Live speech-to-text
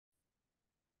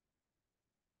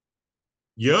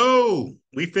Yo,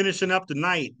 we finishing up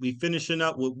tonight. We finishing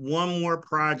up with one more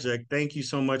project. Thank you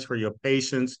so much for your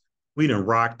patience. We done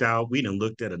rocked out. We done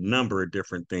looked at a number of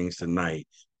different things tonight.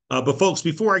 But folks,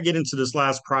 before I get into this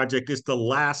last project, it's the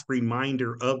last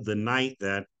reminder of the night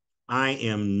that I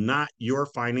am not your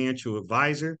financial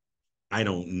advisor. I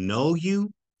don't know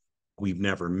you. We've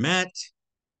never met.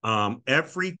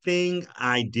 Everything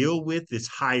I deal with is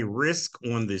high risk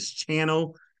on this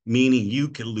channel, meaning you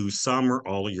can lose some or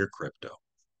all of your crypto.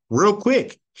 Real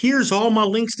quick, here's all my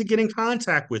links to get in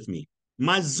contact with me.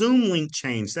 My Zoom link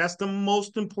changed. That's the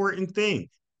most important thing.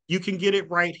 You can get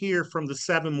it right here from the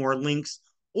 7 more links,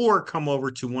 or come over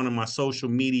to one of my social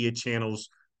media channels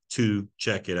to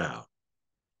check it out.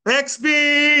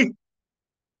 Exby!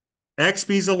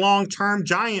 Exby's a long-term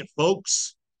giant,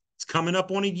 folks. It's coming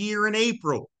up on a year in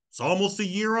April. It's almost a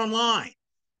year online.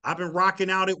 I've been rocking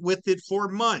out it with it for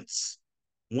months.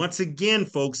 Once again,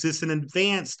 folks, it's an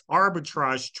advanced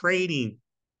arbitrage trading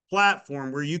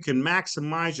platform where you can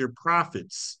maximize your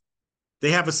profits.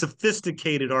 They have a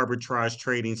sophisticated arbitrage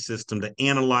trading system to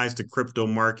analyze the crypto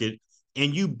market,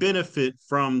 and you benefit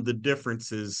from the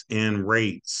differences in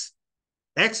rates.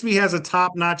 Exby has a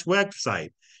top-notch website.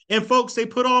 And folks, they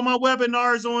put all my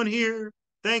webinars on here.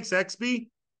 Thanks, Exby.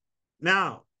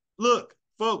 Now, look,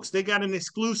 folks, they got an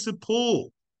exclusive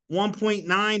pool,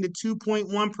 1.9 to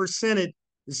 2.1%.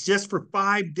 It's just for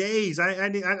 5 days.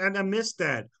 I missed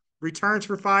that. Returns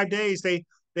for 5 days. They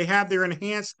have their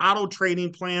enhanced auto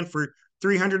trading plan for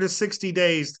 360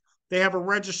 days. They have a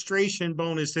registration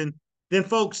bonus. And then,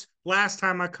 folks, last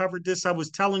time I covered this, I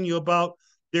was telling you about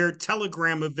their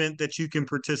Telegram event that you can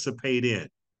participate in.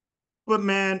 But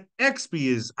man, XP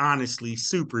is honestly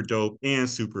super dope and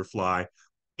super fly.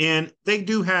 And they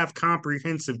do have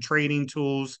comprehensive trading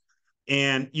tools.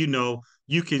 And you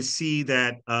can see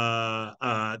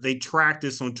that they track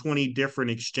this on 20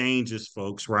 different exchanges,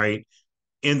 folks, right?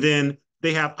 And then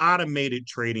they have automated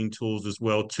trading tools as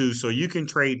well, too. So you can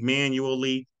trade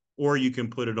manually or you can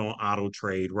put it on auto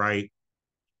trade, right?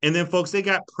 And then, folks, they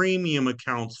got premium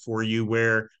accounts for you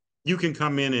where you can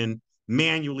come in and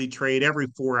manually trade every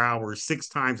 4 hours, 6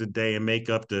 times a day, and make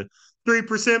up to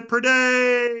 3% per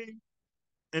day.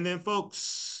 And then,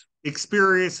 folks,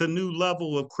 experience a new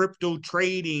level of crypto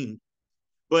trading.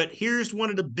 But here's one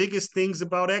of the biggest things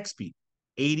about XP: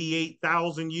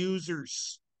 88,000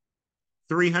 users,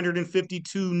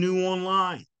 352 new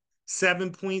online,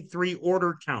 7.3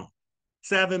 order count,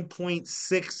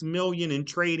 7.6 million in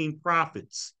trading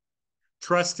profits,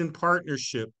 trust and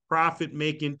partnership, profit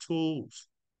making tools.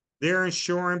 They're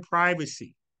ensuring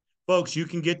privacy. Folks, you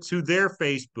can get to their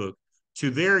Facebook, to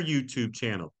their YouTube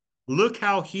channel. Look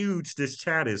how huge this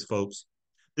chat is, folks.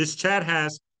 This chat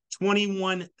has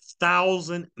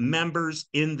 21,000 members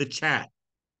in the chat.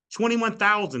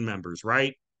 21,000 members,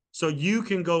 right? So you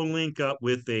can go link up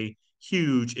with a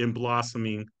huge and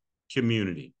blossoming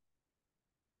community.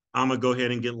 I'm going to go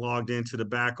ahead and get logged into the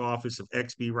back office of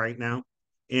XB right now.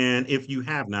 And if you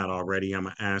have not already, I'm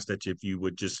going to ask that if you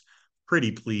would just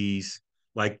pretty please,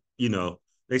 like,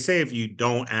 they say if you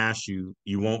don't ask, you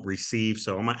won't receive.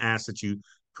 So I'm going to ask that you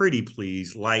pretty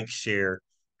please like, share,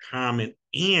 comment,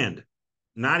 and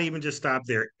not even just stop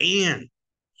there, and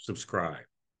subscribe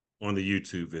on the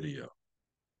YouTube video.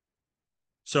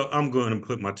 So I'm going to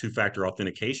put my two-factor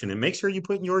authentication and make sure you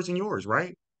put yours in yours,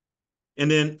 right?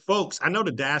 And then, folks, I know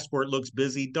the dashboard looks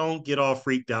busy. Don't get all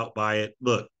freaked out by it.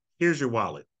 Look, here's your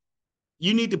wallet.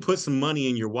 You need to put some money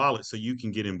in your wallet so you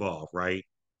can get involved, right?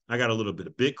 I got a little bit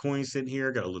of Bitcoin sitting here.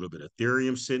 I got a little bit of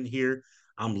Ethereum sitting here.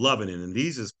 I'm loving it. And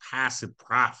these is passive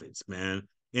profits, man.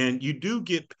 And you do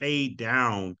get paid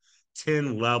down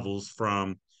 10 levels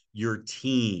from your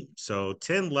team. So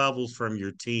 10 levels from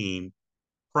your team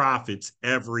profits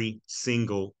every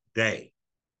single day.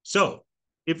 So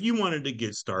if you wanted to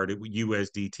get started with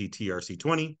USDT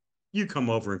TRC20, you come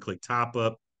over and click top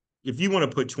up. If you want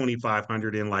to put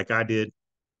 2,500 in like I did,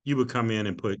 you would come in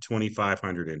and put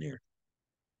 2,500 in here.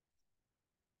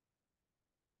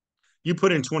 You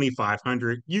put in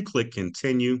 2,500, you click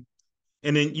continue,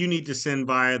 and then you need to send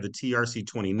via the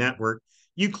TRC20 network.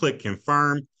 You click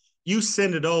confirm, you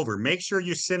send it over. Make sure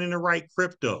you're sending the right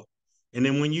crypto. And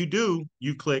then when you do,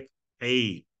 you click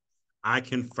paid. I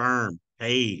confirm,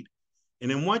 paid.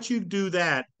 And then once you do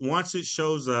that, once it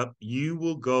shows up, you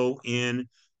will go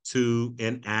into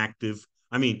an active.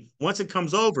 Once it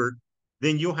comes over,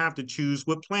 then you'll have to choose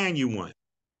what plan you want.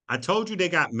 I told you they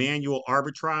got manual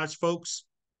arbitrage, folks,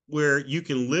 where you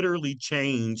can literally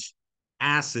change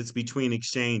assets between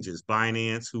exchanges,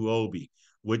 Binance, Huobi,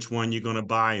 which one you're going to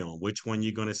buy on, which one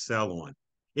you're going to sell on.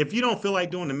 If you don't feel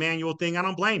like doing the manual thing, I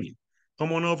don't blame you.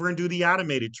 Come on over and do the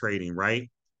automated trading, right?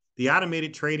 The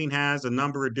automated trading has a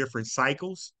number of different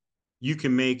cycles. You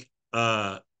can make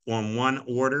on one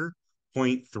order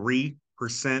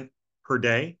 0.3% per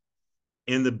day.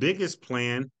 In the biggest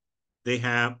plan, they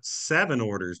have 7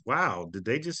 orders. Wow, did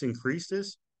they just increase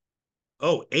this?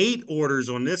 Oh, 8 orders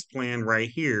on this plan right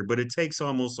here, but it takes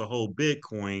almost a whole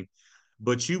Bitcoin.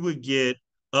 But you would get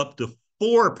up to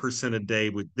 4% a day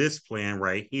with this plan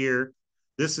right here.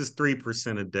 This is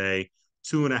 3% a day,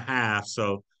 2.5.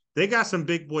 So they got some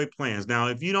big boy plans. Now,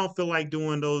 if you don't feel like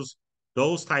doing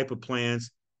those type of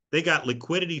plans, they got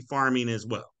liquidity farming as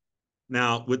well.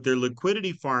 Now, with their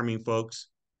liquidity farming, folks,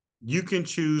 you can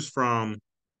choose from,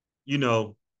 you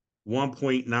know,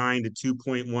 1.9 to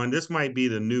 2.1. This might be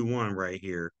the new one right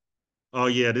here. Oh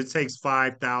yeah, this takes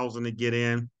 5,000 to get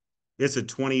in. It's a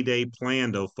 20-day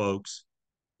plan though, folks.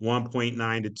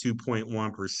 1.9 to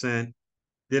 2.1%.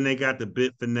 Then they got the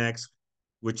Bitfinex,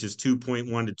 which is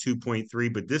 2.1 to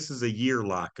 2.3, but this is a year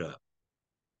lockup.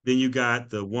 Then you got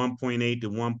the 1.8 to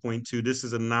 1.2. This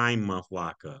is a 9-month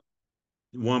lockup.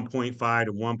 1.5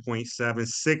 to 1.7,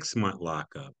 6-month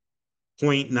lockup.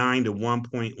 Zero point 0.9 to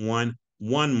 1.1,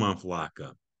 1-month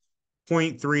lockup.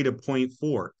 0.3 to zero point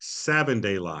 0.4,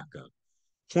 7-day lockup.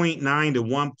 Zero point 0.9 to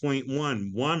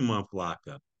 1.1, 1-month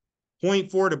lockup.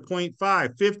 0.4 to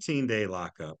 0.5, 15-day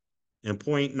lockup. And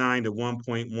 0.9 to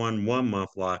 1.1, 1-month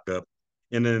lockup.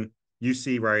 And then you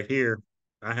see right here,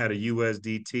 I had a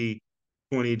USDT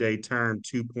 20-day term,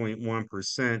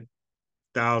 2.1%.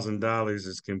 $1,000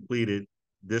 is completed.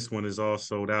 This one is all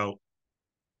sold out.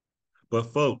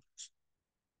 But folks,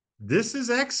 this is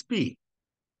Exby.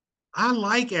 I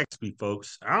like Exby,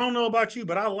 folks. I don't know about you,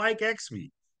 but I like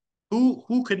Exby.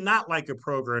 Who could not like a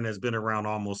program that's been around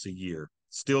almost a year,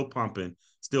 still pumping,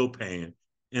 still paying?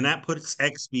 And that puts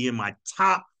Exby in my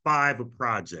top 5 of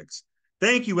projects.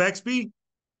 Thank you, Exby.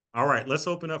 All right, let's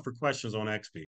open up for questions on Exby.